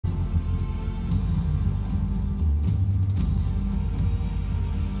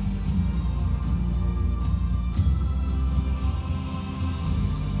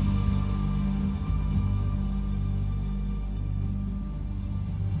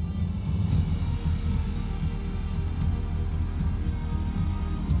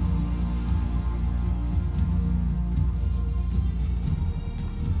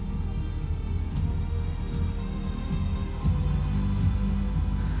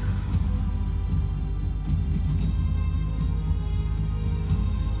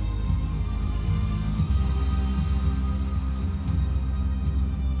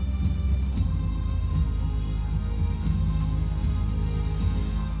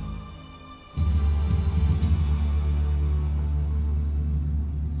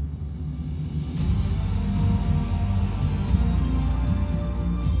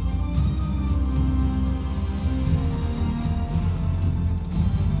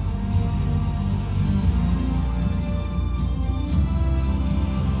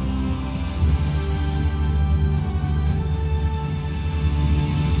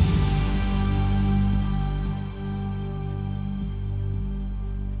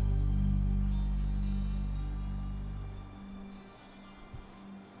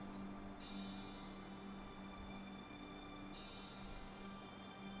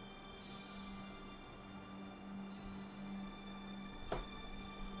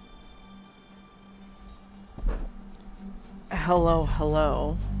Hello,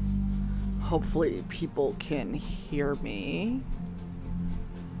 hello. Hopefully people can hear me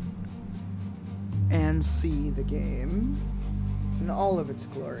and see the game in all of its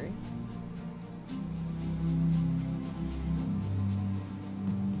glory.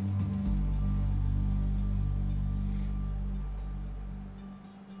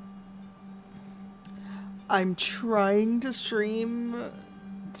 I'm trying to stream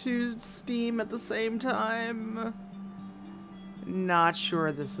to Steam at the same time. Not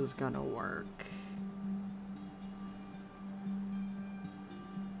sure this is gonna work.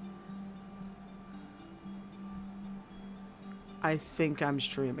 I think I'm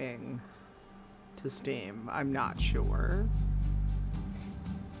streaming to Steam. I'm not sure.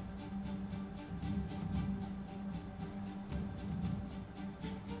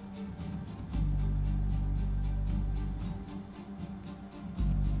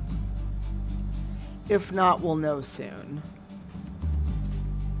 If not, we'll know soon.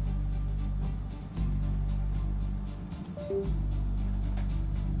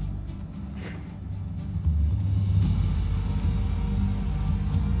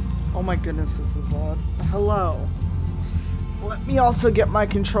 Oh my goodness, this is loud. Hello. Let me also get my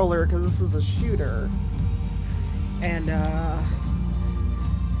controller because this is a shooter. And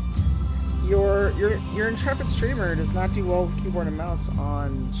your intrepid streamer does not do well with keyboard and mouse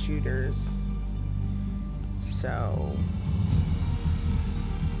on shooters. So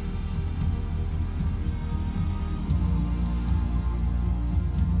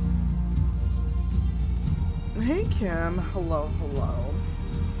hey Kim, hello, hello.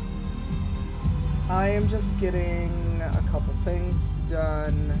 I am just getting a couple things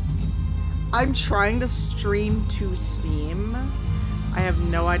done. I'm trying to stream to Steam. I have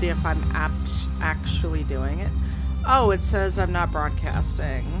no idea if I'm actually doing it. Oh, it says I'm not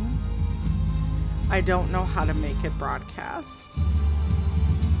broadcasting. I don't know how to make it broadcast.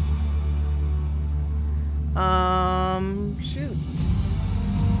 Shoot.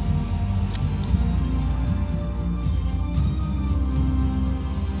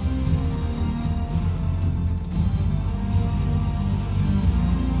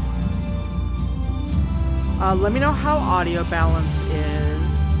 Let me know how audio balance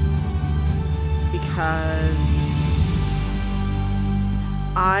is, because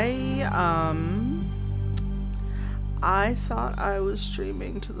I thought I was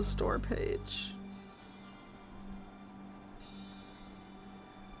streaming to the store page.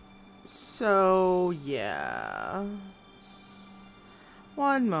 So, yeah.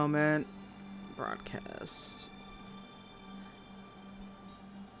 One moment. Broadcast.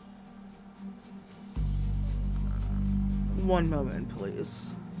 One moment,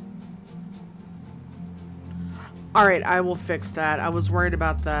 please. Alright, I will fix that. I was worried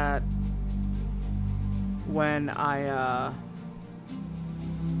about that when I,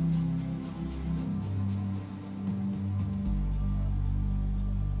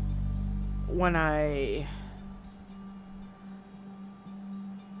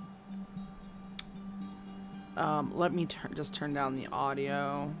 let me just turn down the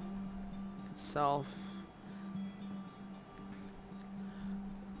audio itself.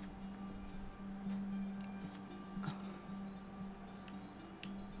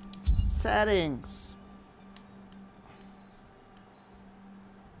 Settings.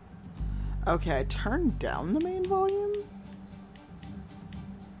 Okay, turn down the main volume.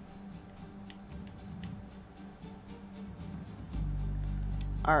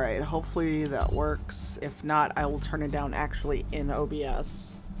 Alright, hopefully that works. If not, I will turn it down actually in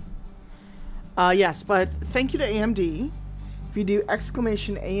OBS. Yes, but thank you to AMD. If you do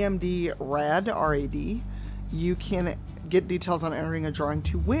exclamation AMDRAD, R-A-D, you can get details on entering a drawing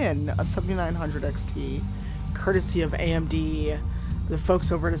to win a 7900 XT, courtesy of AMD, the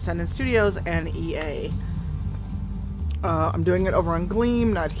folks over at Ascendant Studios, and EA. I'm doing it over on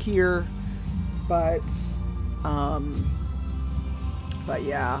Gleam, not here, but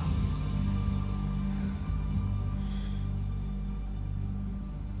yeah.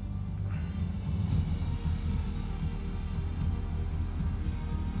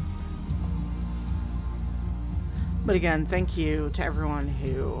 But again, thank you to everyone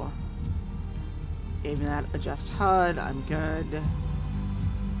who gave me that adjust HUD. I'm good.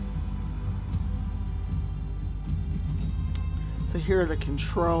 So here are the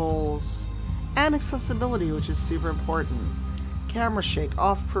controls and accessibility, which is super important. Camera shake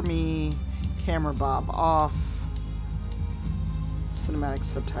off for me. Camera bob off. Cinematic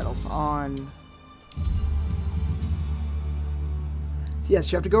subtitles on. So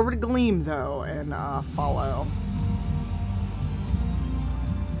yes, you have to go over to Gleam though and follow.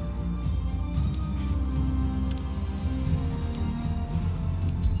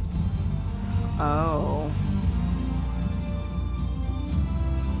 Oh.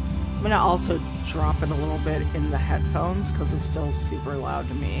 I'm gonna also drop it a little bit in the headphones because it's still super loud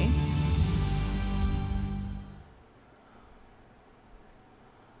to me.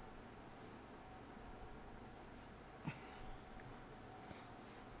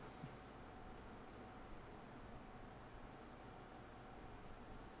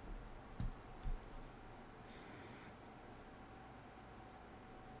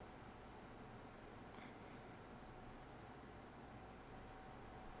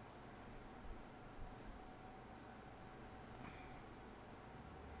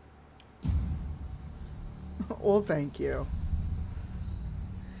 Well, thank you.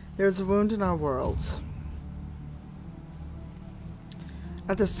 There's a wound in our world.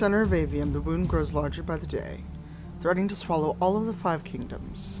 At the center of Avium, the wound grows larger by the day, threatening to swallow all of the 5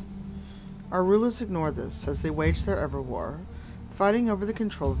 kingdoms. Our rulers ignore this as they wage their ever war, fighting over the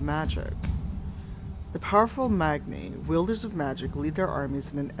control of magic. The powerful Magni, wielders of magic, lead their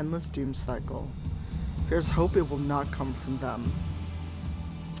armies in an endless doom cycle. There's hope it will not come from them.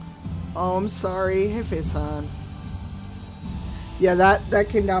 Oh, I'm sorry. Hey, Faison. Yeah, that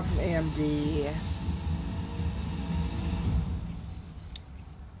came down from AMD.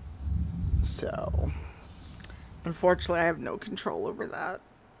 So, unfortunately, I have no control over that.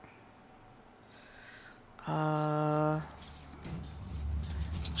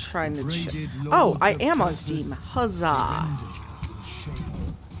 Trying to check. Oh, I am on Steam. Huzzah!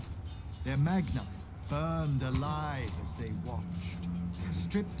 Their Magni burned alive as they watched.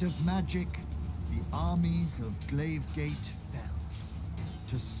 Stripped of magic, the armies of Glavegate fell.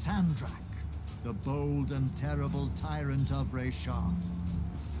 To Sandrak, the bold and terrible tyrant of Reshar.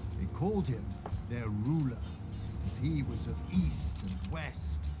 They called him their ruler, as he was of east and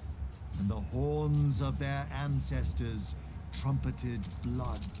west, and the horns of their ancestors trumpeted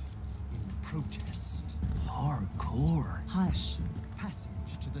blood in protest. Hardcore. Hush. Passage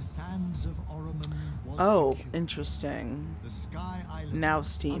to the sands of Oromon was secured. Interesting. The Sky Island Now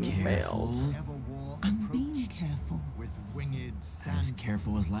Steam failed. I'm being careful. With winged sand. As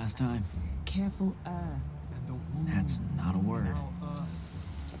careful as last time. Careful, and the That's not a word.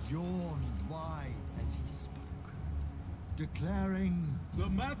 Yawned wide as he spoke, declaring the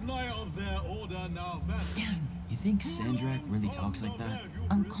Magni of their order now vest. Damn, you think Sandrak really talks like that?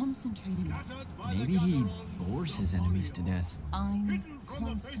 I'm concentrating. Maybe he bores his enemies to death. I'm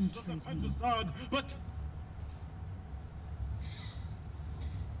concentrating. But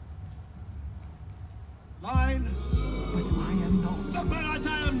line. But I am not. But I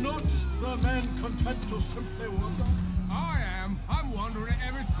am not the man content to simply wonder. I am. I'm wondering at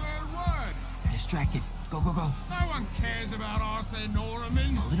every third word. Distracted. Go, go, go. No one cares about us in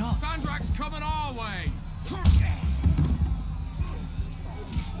Norman. Pull it up. Sandrak's coming our way.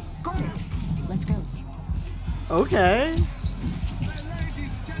 Got it. Let's go. Okay.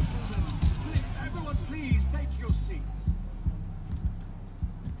 Ladies, gentlemen, everyone please take your seats.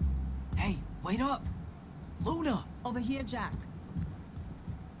 Hey, wait up. Luna. Over here, Jack.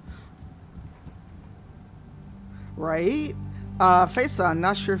 Right? Faison,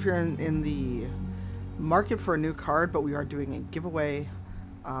 not sure if you're in the market for a new card, but we are doing a giveaway.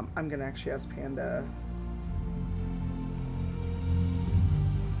 I'm going to actually ask Panda.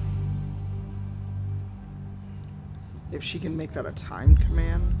 If she can make that a timed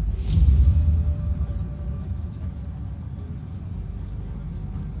command.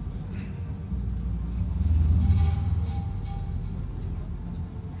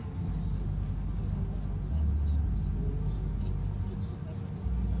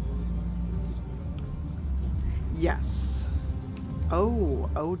 Yes.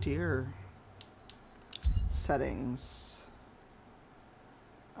 Oh dear. Settings.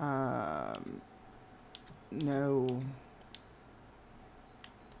 No.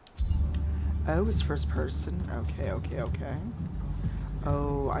 Oh, it's first person. Okay.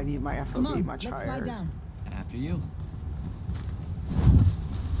 Oh, I need my FOV much higher. Let's slide down. After you.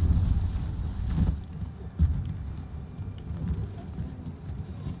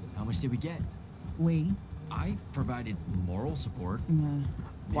 How much did we get? I provided moral support. Maybe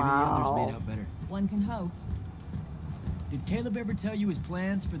the others made out better. One can hope. Did Caleb ever tell you his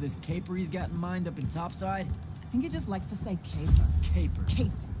plans for this caper he's got in mind up in Topside? I think he just likes to say caper. Caper.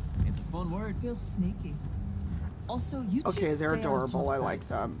 Caper. It's a fun word. Feels sneaky. Also, you two Okay, they're stay on adorable. I Topside. like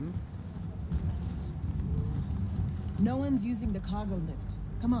them. No one's using the cargo lift.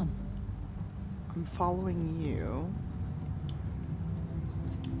 Come on. I'm following you.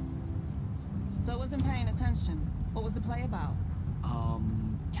 So I wasn't paying attention. What was the play about?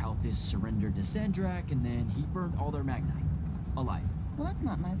 Kalthus surrendered to Sandrak, and then he burned all their Magni. Alive. Well, that's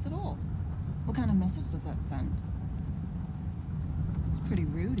not nice at all. What kind of message does that send? It's pretty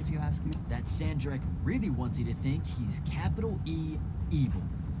rude if you ask me. That Sandrak really wants you to think he's capital E evil.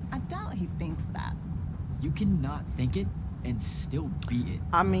 I doubt he thinks that. You cannot think it and still be it.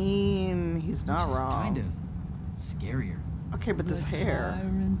 I mean, he's not Which is wrong. kind of scarier. Okay, but this hair.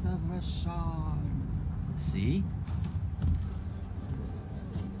 Tyrant of Rashad. See?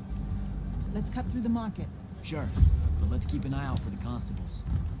 Let's cut through the market. Sure, but let's keep an eye out for the constables.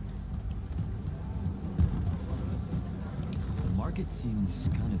 The market seems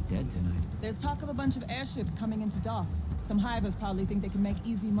kind of dead tonight. There's talk of a bunch of airships coming into dock. Some hivers probably think they can make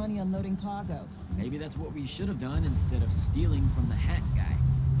easy money unloading cargo. Maybe that's what we should have done instead of stealing from the hat guy.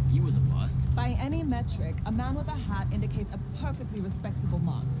 He was a bust. By any metric, a man with a hat indicates a perfectly respectable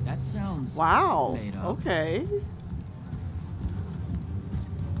mark. That sounds Wow. made up. Okay.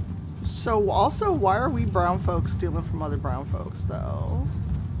 So also, why are we brown folks stealing from other brown folks, though?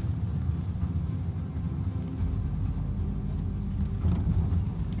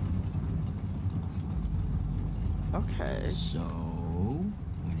 Okay. So,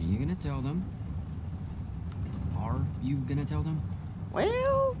 when are you gonna tell them? Are you gonna tell them?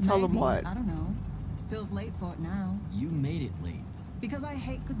 Well, tell them Maybe, what? I don't know. Feels late for it now. You made it late. Because I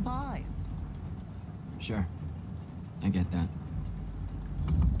hate goodbyes. Sure. I get that.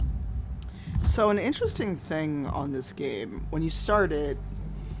 So an interesting thing on this game, when you start it,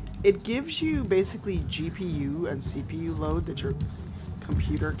 it gives you basically GPU and CPU load that your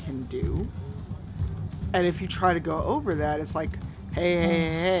computer can do. And if you try to go over that, it's like,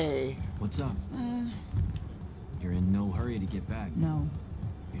 hey. What's up? You're in no hurry to get back. No.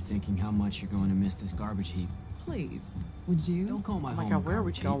 You're thinking how much you're going to miss this garbage heap. Please. Would you? Don't call my Oh my home god, a where are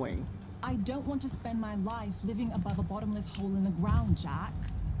we garbage heap. going? I don't want to spend my life living above a bottomless hole in the ground, Jack.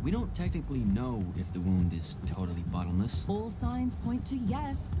 We don't technically know if the wound is totally bottomless. All signs point to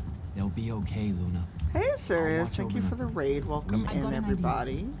yes. They'll be okay, Luna. Hey, I'll Sirius, watch thank you over for the them. raid. Welcome I've got in, an idea.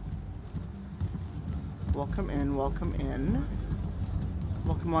 everybody. Welcome in, welcome in.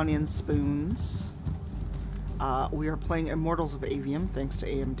 Welcome on in, spoons. We are playing Immortals of Avium, thanks to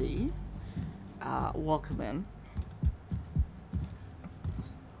AMD. Welcome in.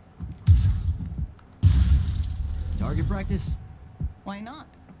 Target practice? Why not?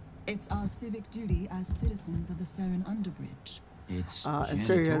 It's our civic duty as citizens of the Saren Underbridge. It's And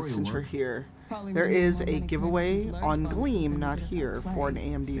Sirius, janitorial since you're work. here, Probably there really is more a money giveaway Clemens on learned from Gleam, than not did at here, that for an play.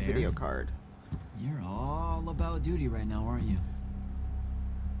 AMD Fair. video card. You're all about duty right now, aren't you?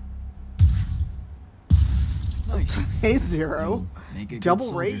 Nice. Hey, Zero. You'll make a good Double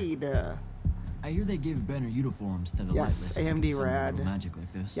soldier. raid. I hear they give better uniforms to the Yes, lightless that can summon AMDRAD. little magic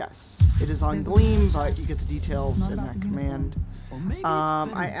like this. Yes, it is on There's a Gleam, match. but you get the details Not in about that the command. Or maybe it's I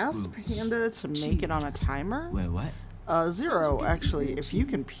better asked boots. Panda to make it on a timer. Wait, what? Zero, get actually, blue if you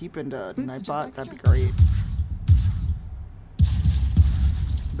can cheese. peep into Boots are just Nightbot, that'd be extra. great.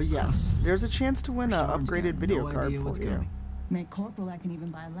 But yes, there's a chance to win a Sean's upgraded got video no card idea for what's you. coming. Make corporal, I can even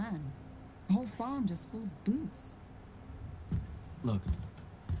buy land. A whole farm just full of boots. Look,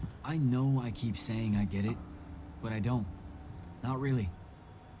 I know I keep saying I get it, but I don't. Not really.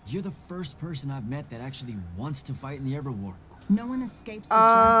 You're the first person I've met that actually wants to fight in the Everwar. No one escapes the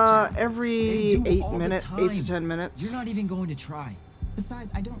draft, Jack. Every They do all 8 the minutes, time. 8 to 10 minutes. You're not even going to try.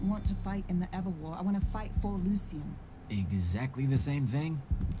 Besides, I don't want to fight in the Everwar. I want to fight for Lucian. Exactly the same thing.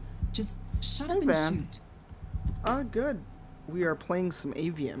 Just shut Hey, up and Van. shoot. Good. We are playing some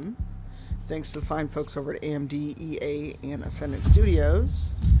Avium. Thanks to the fine folks over at AMD, EA, and Ascendant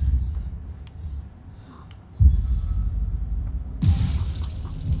Studios.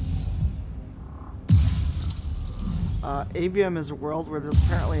 Avium is a world where there's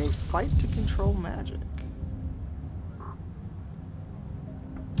apparently a fight to control magic.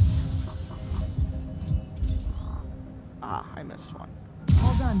 Ah, I missed one.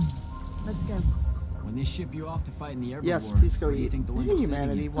 All done. Let's go. When they ship you off to fight in the Everwar, Yes, please go where do you eat. think the wind Hey, will send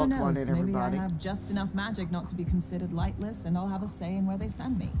humanity, you? Who welcome on knows? in, Maybe everybody. I have just enough magic not to be considered lightless, and I'll have a say in where they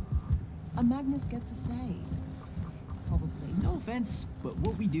send me. A Magnus gets a say. Probably. No offense, but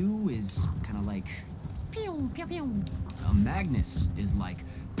what we do is kind of like pew pew pew. A Magnus is like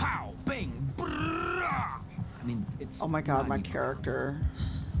pow bang. Brrrah. I mean, it's. Oh my god, not my even character.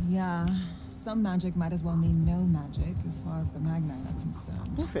 Yeah, some magic might as well mean no magic as far as the Magnite are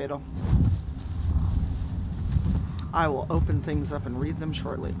concerned. Ooh, fatal. I will open things up and read them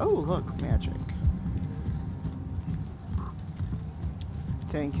shortly. Oh, look, magic.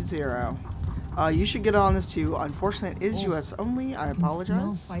 Thank you, Zero. You should get on this too. Unfortunately, it is US only. I I can smell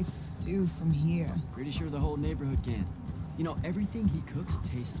apologize. Fife's stew from here. Pretty sure the whole neighborhood can. You know, everything he cooks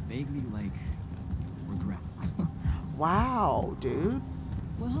tastes vaguely like regret. Wow, dude.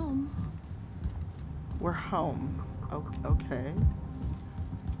 We're home. We're home. Okay.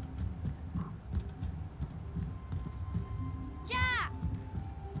 Jack!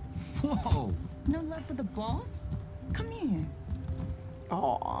 Whoa! No love for the boss? Come here.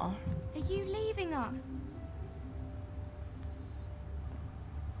 Aw. Are you leaving us?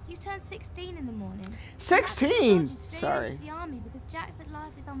 You turned 16 in the morning. 16? Just flew Sorry. into the army because Jack said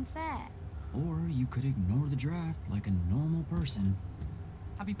life is unfair. Or you could ignore the draft like a normal person.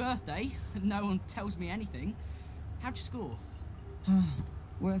 Happy birthday. No one tells me anything. How'd you score?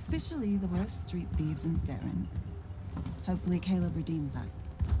 We're officially the worst street thieves in Saren. Hopefully Caleb redeems us.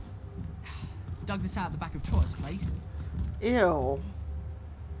 Dug this out the back of Trotter's place. Ew.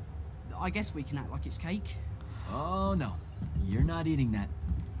 I guess we can act like it's cake. Oh no, you're not eating that.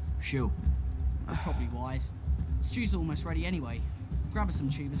 Shoo. Probably wise. Stew's almost ready anyway. Grab us some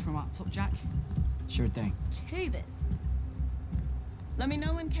tubers from up top, Jack. Sure thing. Tubers. Let me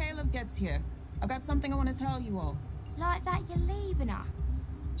know when Caleb gets here. I've got something I want to tell you all. Like that you're leaving us.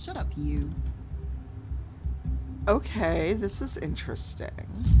 Shut up, you. Okay, this is interesting.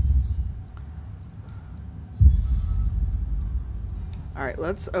 Alright,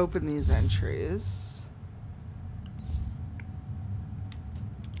 let's open these entries.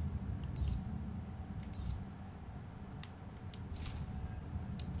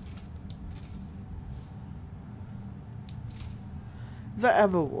 The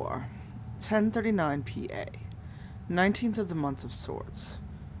Everwar, 10:39 PA, 19th of the month of Swords.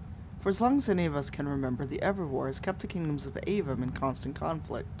 For as long as any of us can remember, the Everwar has kept the kingdoms of Avum in constant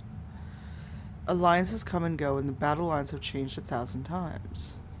conflict. Alliances come and go, and the battle lines have changed 1,000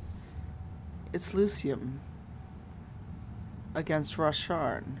 times. It's Lucium against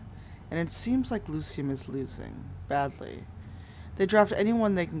Rasharn, and it seems like Lucium is losing, badly. They draft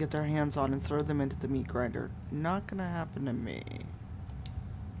anyone they can get their hands on and throw them into the meat grinder. Not gonna happen to me.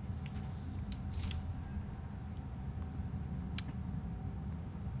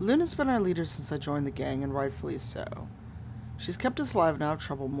 Luna's been our leader since I joined the gang, and rightfully so. She's kept us alive and out of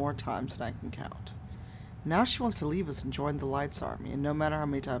trouble more times than I can count. Now she wants to leave us and join the Lights Army, and no matter how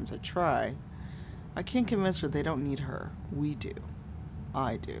many times I try, I can't convince her they don't need her. We do.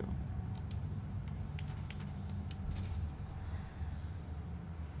 I do.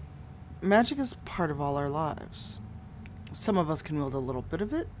 Magic is part of all our lives. Some of us can wield a little bit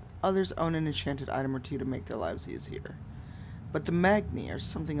of it, others own an enchanted item or two to make their lives easier. But the Magni are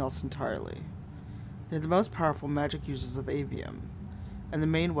something else entirely. They're the most powerful magic users of Avium, and the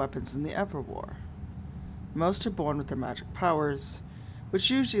main weapons in the Everwar. Most are born with their magic powers, which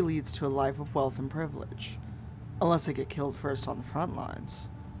usually leads to a life of wealth and privilege, unless they get killed first on the front lines.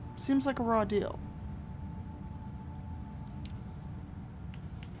 Seems like a raw deal.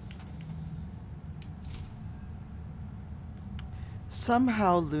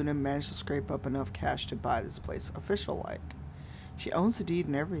 Somehow Luna managed to scrape up enough cash to buy this place official-like. She owns the deed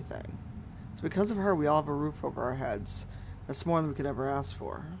and everything. So because of her, we all have a roof over our heads. That's more than we could ever ask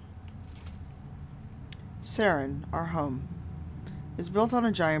for. Saren, our home, is built on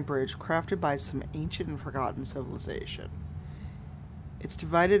a giant bridge crafted by some ancient and forgotten civilization. It's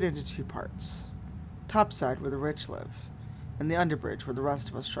divided into two parts. Topside, where the rich live, and the underbridge, where the rest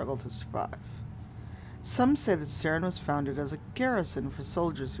of us struggle to survive. Some say that Saren was founded as a garrison for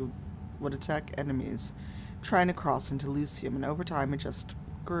soldiers who would attack enemies trying to cross into Lucium, and over time it just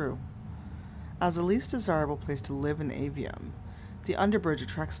grew. As the least desirable place to live in Avium, the underbridge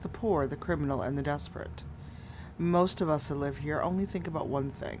attracts the poor, the criminal, and the desperate. Most of us that live here only think about one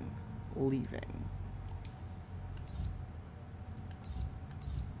thing: leaving.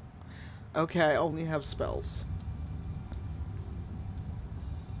 Okay, I only have spells.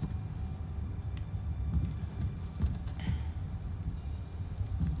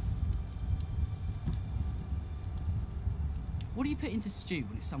 What do you put into stew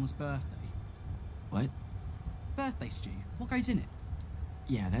when it's someone's birthday? What? Birthday stew. What goes in it?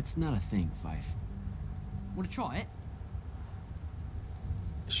 Yeah, that's not a thing, Fife. Want to try it?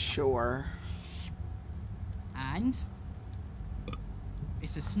 Sure. And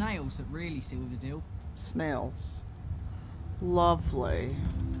it's the snails that really seal the deal. Snails. Lovely.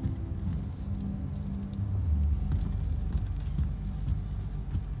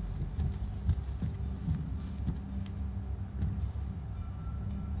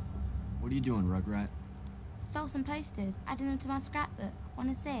 What are you doing, Rugrat? Stole some posters, adding them to my scrapbook.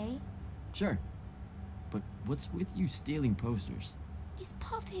 Wanna see? Sure. But what's with you stealing posters? It's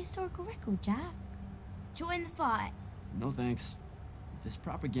part of the historical record, Jack. Join the fight. No thanks. This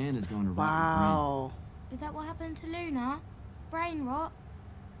propaganda's going to rot Wow. Is that what happened to Luna? Brain rot?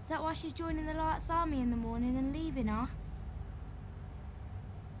 Is that why she's joining the Lights Army in the morning and leaving us?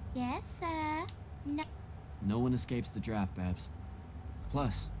 Yes, sir. No. No one escapes the draft, Babs.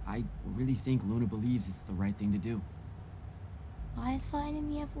 Plus, I really think Luna believes it's the right thing to do. Why is finding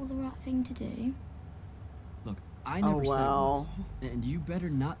the apple the right thing to do? Look, I never said it wow. was. And you better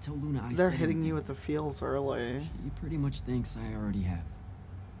not tell Luna I They're said hitting anything. you with the feels early. She pretty much thinks I already have.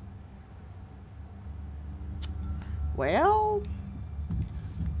 Well...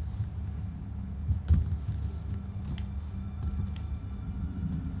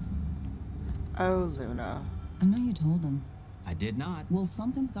 Oh, Luna. I know you told them. I did not. Well,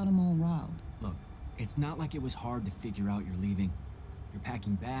 something's got them all riled. Look, it's not like it was hard to figure out you're leaving. You're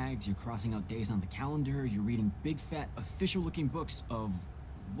packing bags, you're crossing out days on the calendar, you're reading big fat official-looking books of...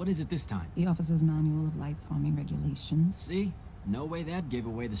 What is it this time? The Officer's Manual of Lights Army Regulations. See? No way that gave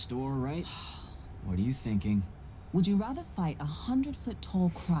away the store, right? What are you thinking? Would you rather fight a 100-foot tall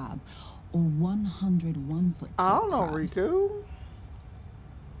crab or 101-foot tall I don't know, crabs? Riku.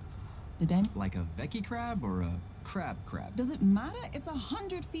 The dam- Like a Vecchi crab or a crab crab? Does it matter? It's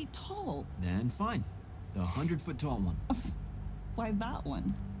 100 feet tall. Then fine. The 100-foot tall one. Why that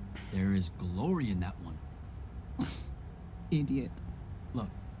one? There is glory in that one. Idiot. Look,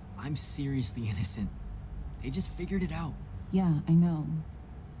 I'm seriously innocent. They just figured it out. Yeah, I know.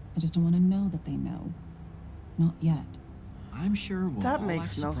 I just don't want to know that they know. Not yet. I'm sure we'll That all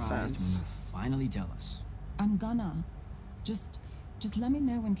makes act no surprised sense. when you finally tell us. I'm gonna. Just let me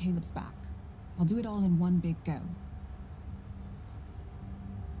know when Caleb's back. I'll do it all in one big go.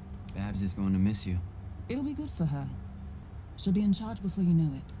 Babs is going to miss you. It'll be good for her. She'll be in charge before you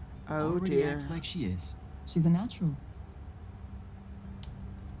know it. Oh, Already dear. acts like she is. She's a natural.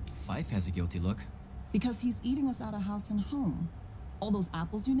 Fife has a guilty look. Because he's eating us out of house and home. All those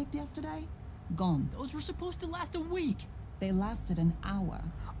apples you nicked yesterday? Gone. Those were supposed to last a week. They lasted an hour.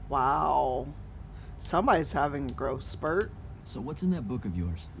 Wow. Somebody's having a growth spurt. So what's in that book of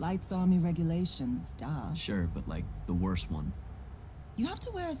yours? Lights Army Regulations, duh. Sure, but like the worst one. You have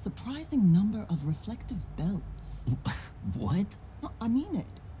to wear a surprising number of reflective belts. What? No, I mean it.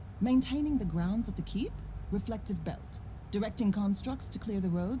 Maintaining the grounds at the keep? Reflective belt. Directing constructs to clear the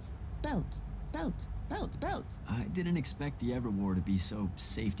roads? Belt. Belt. Belt. Belt. I didn't expect the Everwar to be so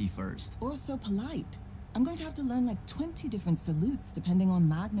safety first. Or so polite. I'm going to have to learn like 20 different salutes depending on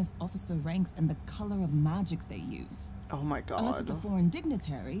Magnus officer ranks and the color of magic they use. Oh my god. Unless it's a foreign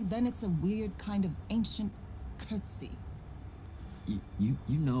dignitary, then it's a weird kind of ancient curtsy. You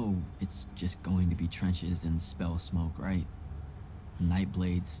know it's just going to be trenches and spell smoke, right?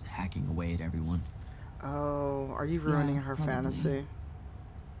 Nightblades hacking away at everyone. Oh, are you ruining Yeah, her probably. fantasy?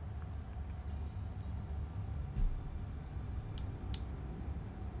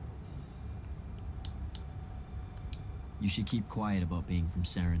 You should keep quiet about being from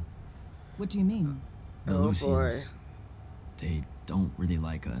Saren. What do you mean? The Oh, Lucians, they don't really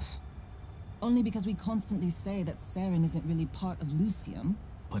like us. Only because we constantly say that Saren isn't really part of Lucium.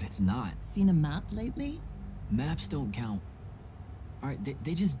 But it's not. Seen a map lately? Maps don't count. Alright,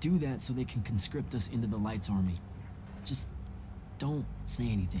 they just do that so they can conscript us into the Lights Army. Just don't say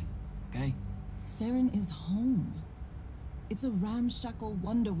anything, okay? Saren is home. It's a ramshackle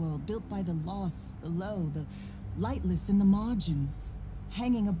wonderworld built by the lost, the low, the lightless in the margins,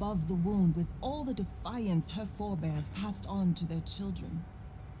 hanging above the wound with all the defiance her forebears passed on to their children.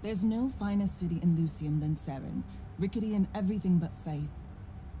 There's no finer city in Lucium than Saren, rickety in everything but faith.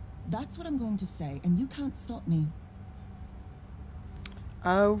 That's what I'm going to say, and you can't stop me.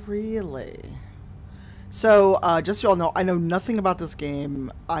 Oh, really? So, just so y'all know, I know nothing about this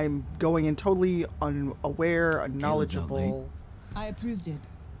game. I'm going in totally unaware, unknowledgeable. I approved it.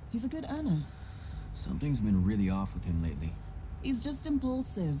 He's a good earner. Something's been really off with him lately. He's just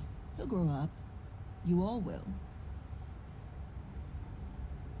impulsive. He'll grow up. You all will.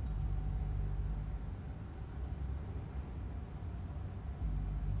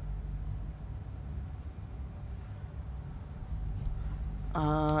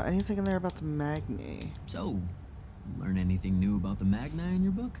 Anything in there about the Magni? So, learn anything new about the Magni in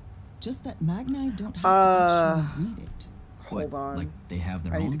your book? Just that Magni don't have to actually read it. Hold What, on. like they have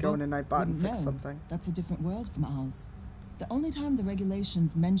their I own need to go book? into Nightbot and Wouldn't fix know. something. That's a different world from ours. The only time the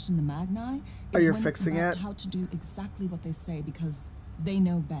regulations mention the Magni is Oh, you're when fixing it's about it? how to do exactly what they say because they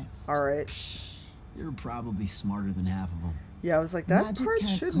know best. Alright. You're probably smarter than half of them. Yeah, I was like, that Magic part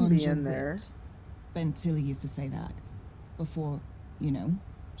can't shouldn't be conjure in there. wit. Ben Tilly used to say that before, you know,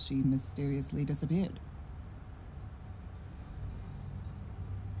 she mysteriously disappeared.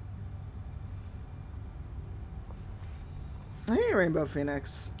 Hey, Rainbow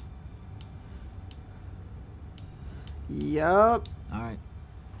Phoenix. Yup. Alright,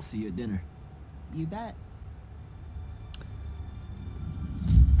 see you at dinner. You bet.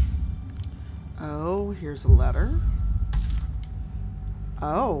 Oh, here's a letter.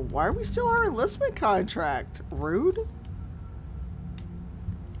 Oh, why are we still on our enlistment contract? Rude.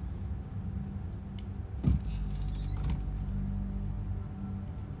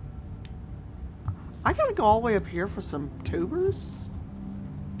 I gotta go all the way up here for some tubers?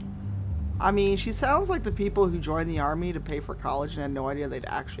 I mean, she sounds like the people who joined the army to pay for college and had no idea they'd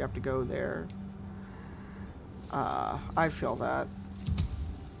actually have to go there. I feel that.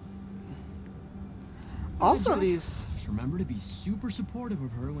 Also, these... Just remember to be super supportive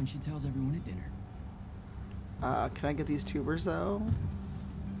of her when she tells everyone at dinner. Can I get these tubers, though?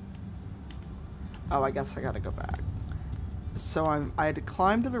 Oh, I guess I gotta go back. So I had to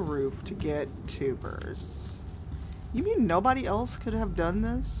climb to the roof to get tubers. You mean nobody else could have done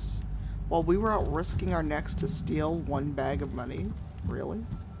this? While we were out risking our necks to steal one bag of money? Really?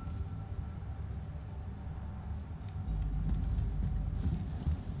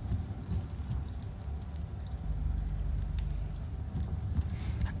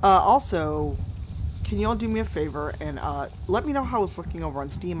 Also, can you all do me a favor and let me know how it's looking over on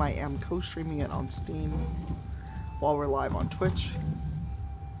Steam. I am co-streaming it on Steam while we're live on Twitch.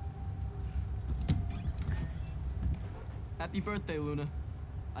 Happy birthday, Luna.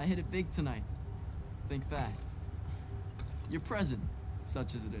 I hit it big tonight. Think fast. Your present,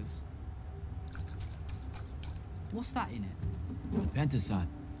 such as it is. What's that in it? Pentasod.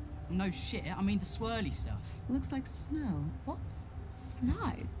 No shit, I mean the swirly stuff. Looks like snow. What's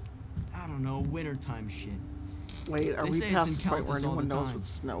Snow? I don't know, wintertime shit. Wait, are They we say it's past in the point where Countess all anyone the knows time. what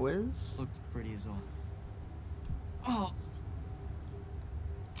snow is? Looked pretty as all. Oh,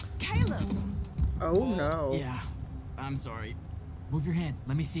 Caleb? Oh no. yeah. I'm sorry. Move your hand.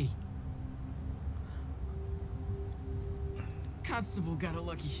 Let me see. Constable got a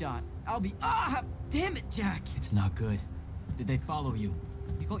lucky shot. I'll be... Ah! Damn it, Jack! It's not good. Did they follow you?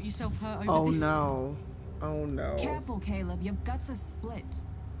 You got yourself hurt over Oh this? no. Oh no. Careful, Caleb. Your guts are split.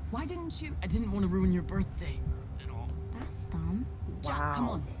 Why didn't you... I didn't want to ruin your birthday at all. That's dumb. Jack, come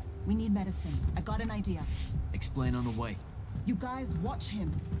Wow. on. We need medicine. I've got an idea. Explain on the way. You guys watch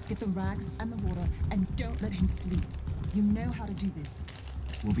him. Get the rags and the water, and don't let him sleep. You know how to do this.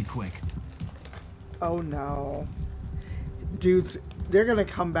 We'll be quick. Oh no. Dudes, they're gonna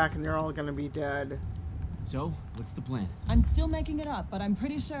come back and they're all gonna be dead. So, what's the plan? I'm still making it up, but I'm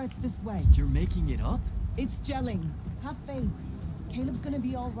pretty sure it's this way. You're making it up? It's gelling. Have faith. Caleb's gonna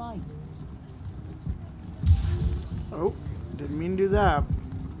be all right. Oh, didn't mean to do that.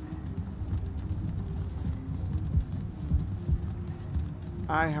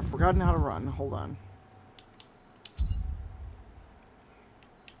 I have forgotten how to run. Hold on.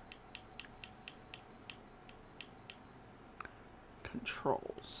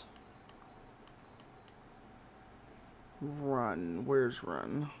 Controls. Run. Where's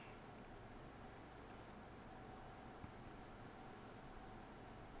run?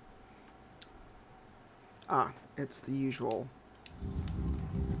 Ah, it's the usual.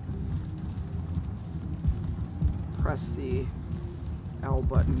 Press the L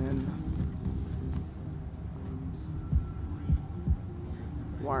button in.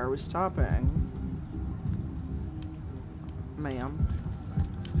 Why are we stopping? Ma'am.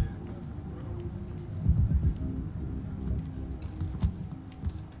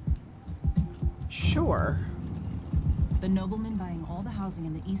 Sure. The nobleman buying all the housing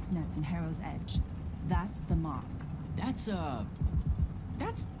in the East Nets and Harrow's Edge. That's the mark. That's the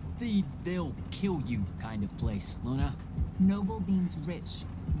they'll kill you kind of place, Luna. Noble means rich.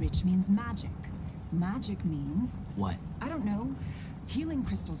 Rich means magic. Magic means, What? I don't know, healing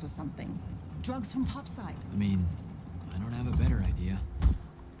crystals or something. Drugs from topside. I mean, I don't have a better idea.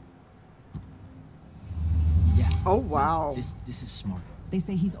 Yeah. Oh, wow. This is smart. They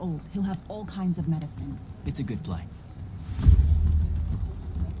say he's old. He'll have all kinds of medicine. It's a good play.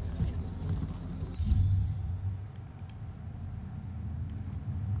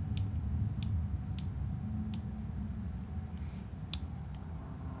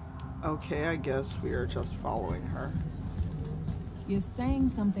 Okay, I guess we are just following her. You're saying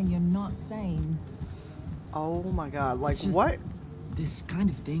something you're not saying. Oh my god, like It's just- what? This kind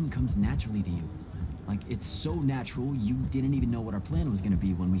of thing comes naturally to you. Like, it's so natural, you didn't even know what our plan was gonna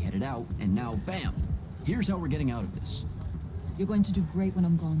be when we headed out, and now, bam! Here's how we're getting out of this. You're going to do great when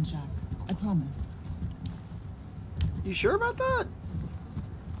I'm gone, Jack. I promise. You sure about that?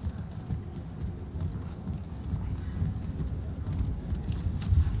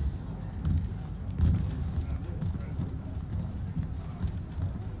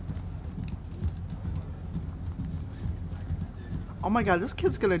 Oh my god, this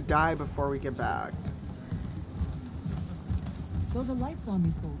kid's gonna die before we get back. Those are Lights Army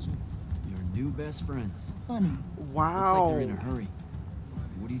soldiers. You're New best friends. Funny. Looks Wow. like they're in a hurry.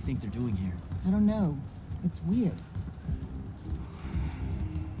 What do you think they're doing here? I don't know. It's weird.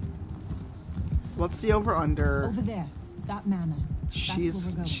 What's the over-under? Over there. That manor. That's where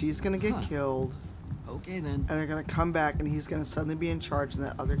we're going. She's gonna get Huh. killed, Okay then. and they're gonna come back, and he's gonna suddenly be in charge, and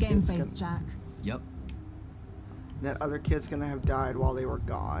that other Game kid's face, gonna, Jack. Yep. that other kid's gonna have died while they were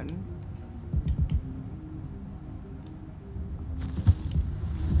gone.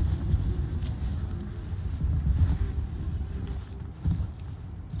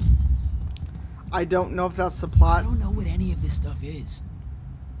 I don't know if that's the I plot. don't know what any of this stuff is.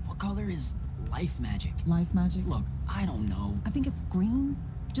 What color is life magic? Life magic. Look, I don't know. I think it's green.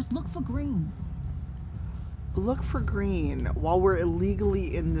 Just look for green. Look for green while we're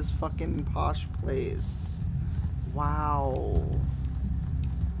illegally in this fucking posh place. Wow.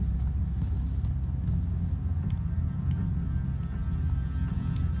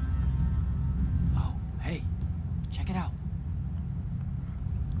 Oh, hey. Check it out.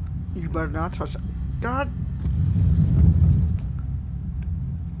 You better not touch it. God.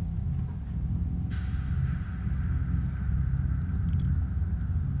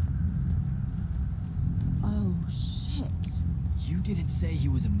 Oh, shit. You didn't say he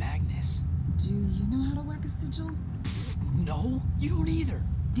was a Magnus. Do you know how to work a sigil? No, you don't either.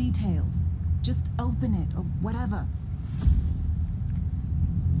 Details. Just open it or whatever.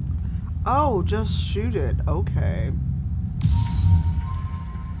 Oh, just shoot it. Okay.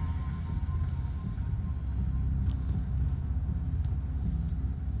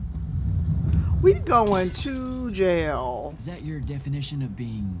 We going to jail. Is that your definition of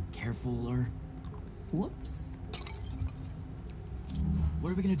being carefuler? Whoops.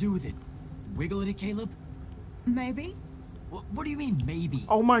 What are we gonna do with it? Wiggle it, Caleb? Maybe. What do you mean, maybe?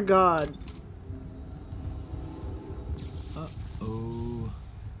 Oh my god. Uh-oh.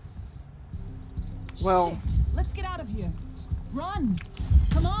 Well, Shit. Let's get out of here. Run.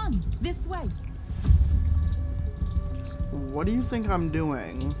 Come on. This way. what do you think I'm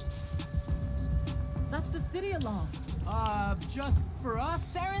doing? That's the city alarm. Just for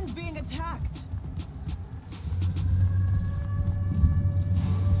us? Saren's being attacked.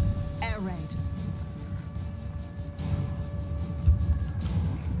 Air raid.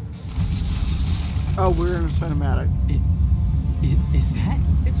 Oh, we're in a cinematic. Is that?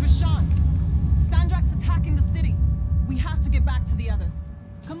 It's Rashawn. Sandrak's attacking the city. We have to get back to the others.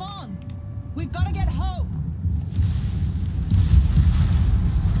 Come on. We've got to get home.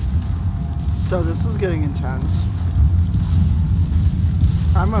 So this is getting intense.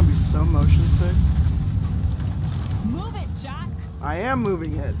 I'm gonna be so motion sick. Move it, Jack. I am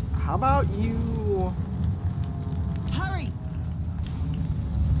moving it. How about you? Hurry.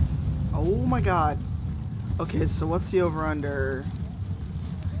 Oh my god. Okay, so what's the over-under?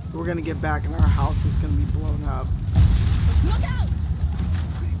 We're gonna get back and our house is gonna be blown up. Look out.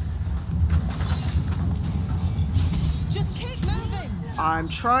 Just keep moving. I'm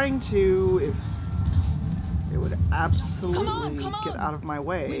trying to, if it would absolutely Come on. get out of my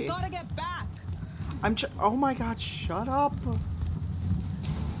way. We've got to get back. Oh my god, shut up.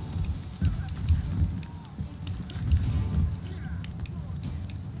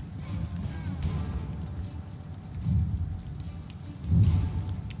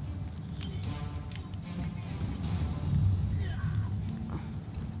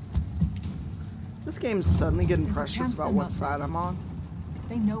 This game's suddenly getting There's a precious chance about they're what not side dead. I'm on.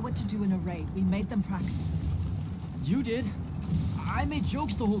 They know what to do in a raid. We made them practice. You did? I made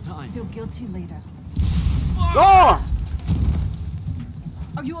jokes the whole time. Feel guilty later. Oh!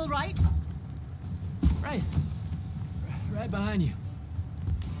 Are you all right? Right. Right behind you.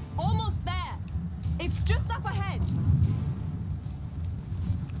 Almost there. It's just up ahead.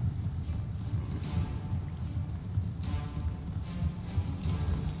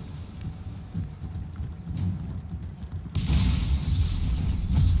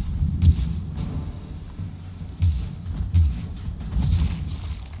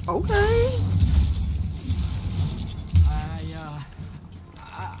 Okay.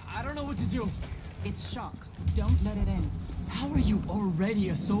 I don't know what to do. It's shock. Don't let it in. How are you already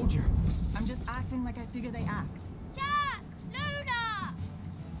a soldier? I'm just acting like I figure they act. Jack! Luna!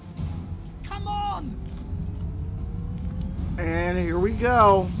 Come on! And here we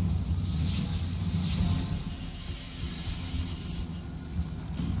go.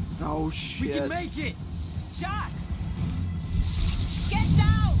 Oh We shit. can make it! Jack! Get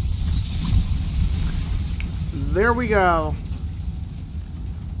down! There we go.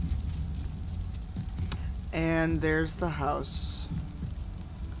 And there's the house.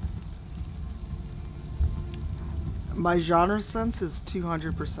 My genre sense is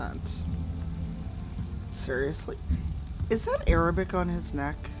 200%. Seriously? Is that Arabic on his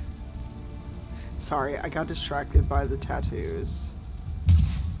neck? Sorry, I got distracted by the tattoos.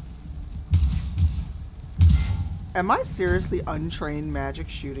 Am I seriously untrained magic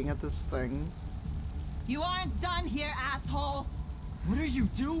shooting at this thing? You aren't done here, asshole. What are you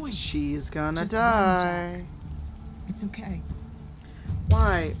doing? She's gonna Just die. run, Jack. It's okay.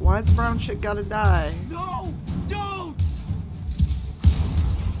 Why? Why's the brown chick gotta die? No! Don't!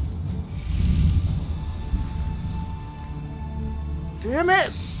 Damn it!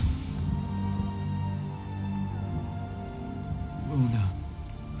 Luna.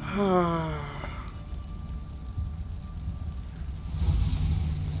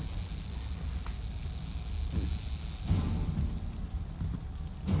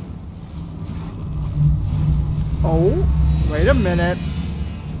 Oh, wait a minute.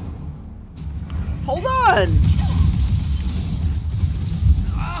 Hold on!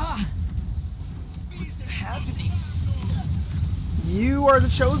 What's happening? You are the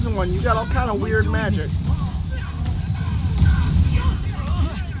chosen one. You got all kind of weird magic.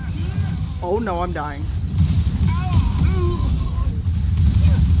 Oh no, I'm dying.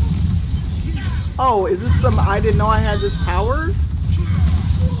 Oh, is this some... I didn't know I had this power?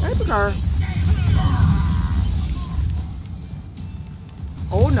 Hey, Bakar.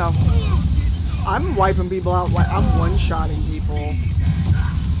 Oh no. I'm wiping people out. I'm one-shotting people.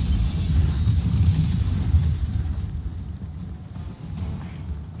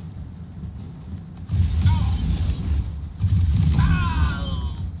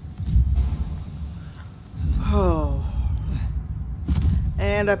 Oh.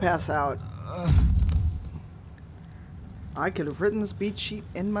 And I pass out. I could have written this beat sheet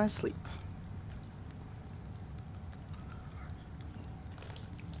in my sleep.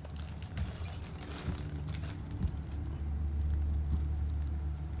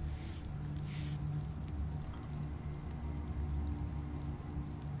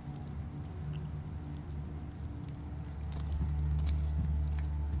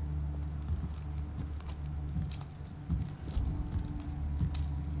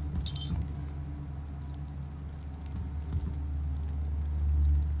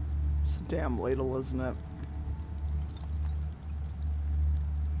 Damn ladle, isn't it?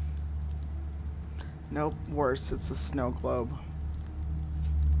 Nope, worse, it's a snow globe.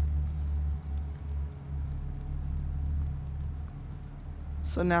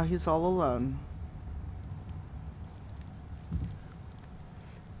 So now he's all alone.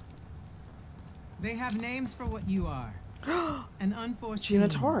 They have names for what you are. An unforeseen. Gina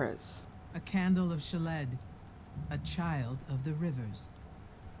Torres. A candle of Shaled. A child of the rivers.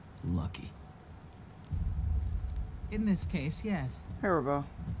 Lucky. In this case, yes. Haribo.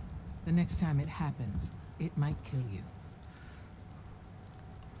 The next time it happens, it might kill you.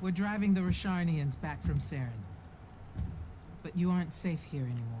 We're driving the Rasharnians back from Saren. But you aren't safe here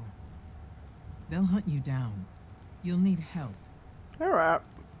anymore. They'll hunt you down. You'll need help. Alright.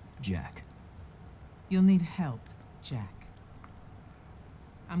 Jack. You'll need help, Jack.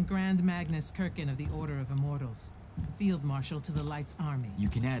 I'm Grand Magnus Kirkin of the Order of Immortals. Field Marshal to the Light's Army. You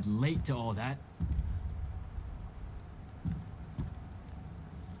can add late to all that.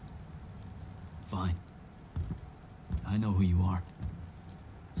 Fine. I know who you are.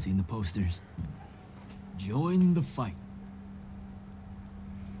 Seen the posters. Join the fight.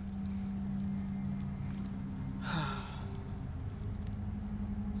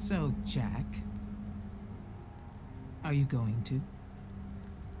 So, Jack, are you going to?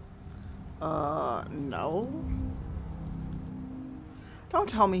 No. Don't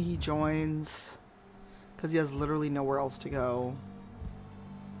tell me he joins. Because he has literally nowhere else to go.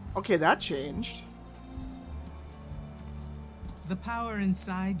 Okay, that changed. The power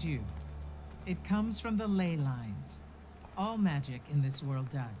inside you. It comes from the ley lines. All magic in this world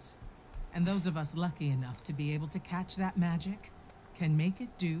does. And those of us lucky enough to be able to catch that magic can make it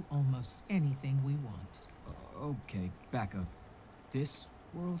do almost anything we want. Okay, back up. This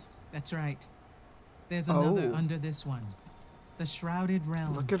world? That's right. There's another under this one. The Shrouded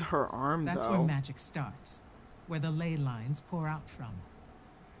Realm. Look at her arm, That's though. where magic starts. Where the ley lines pour out from.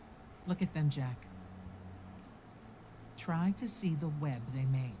 Look at them, Jack. Try to see the web they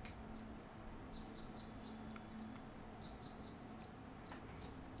make.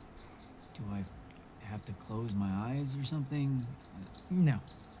 Do I have to close my eyes or something? No.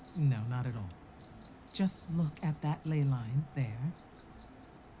 No, not at all. Just look at that ley line there,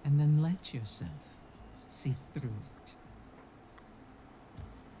 and then let yourself see through it.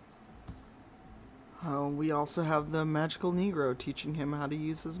 Oh, we also have the magical Negro teaching him how to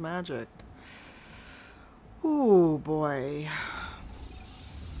use his magic. Ooh, boy.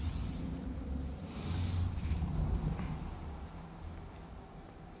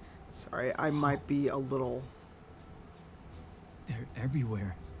 Sorry, I might be a little... They're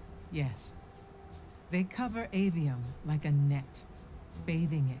everywhere. Yes. They cover Avium like a net,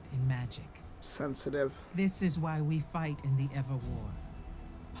 bathing it in magic. sensitive. This is why we fight in the Everwar.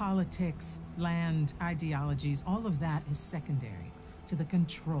 Politics, land, ideologies, all of that is secondary to the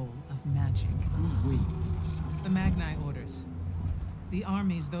control of magic. Who's we? The Magnai orders. The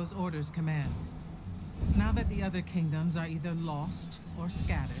armies those orders command. Now that the other kingdoms are either lost or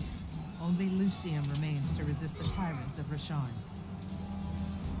scattered, only Lucium remains to resist the tyrant of Rasharn.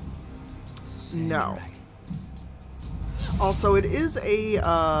 No. Also, it is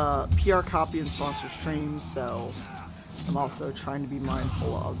a PR copy and sponsor stream, so I'm also trying to be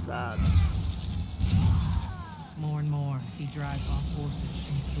mindful of that. More and more, he drives our forces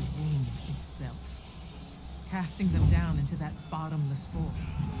into the wound itself, casting them down into that bottomless void,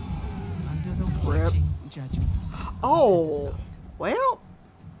 under the watching judgment. Oh, well.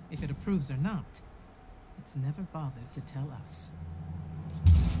 If it approves or not, it's never bothered to tell us.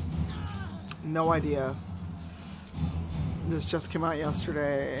 No idea. This just came out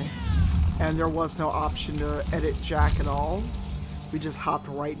yesterday, and there was no option to edit Jack at all. We just hopped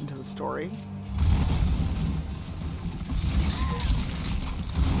right into the story.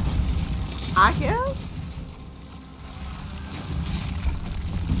 I guess?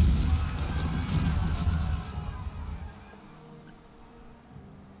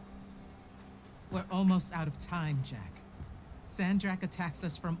 We're almost out of time, Jack. Sandrak attacks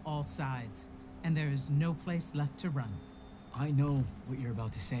us from all sides, and there is no place left to run. I know what you're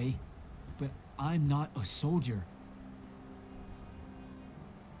about to say, but I'm not a soldier.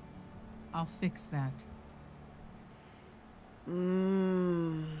 I'll fix that.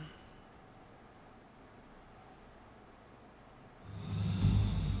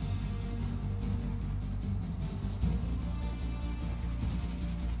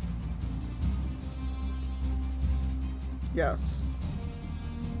 Yes.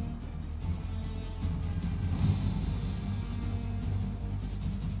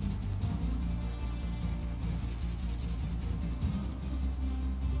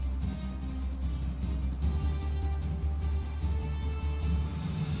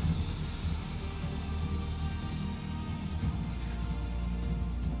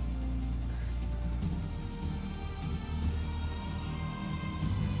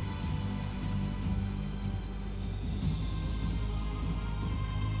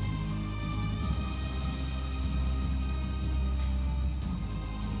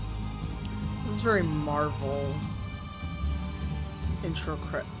 Very Marvel intro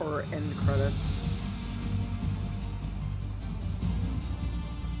or end credits.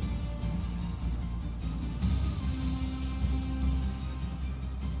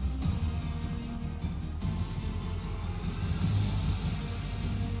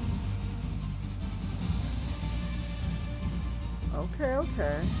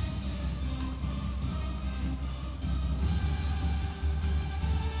 Okay.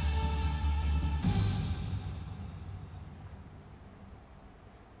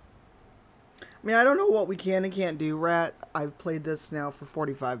 I mean, I don't know what we can and can't do, Rat. I've played this now for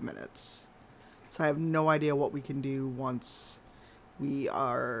 45 minutes. So I have no idea what we can do once we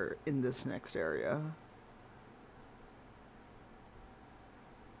are in this next area.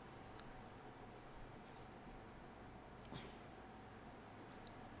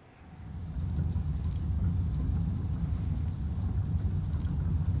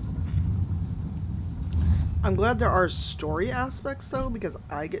 I'm glad there are story aspects, though, because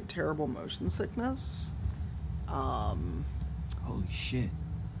I get terrible motion sickness. Holy shit.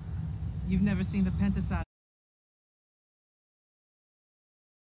 You've never seen the Pentasod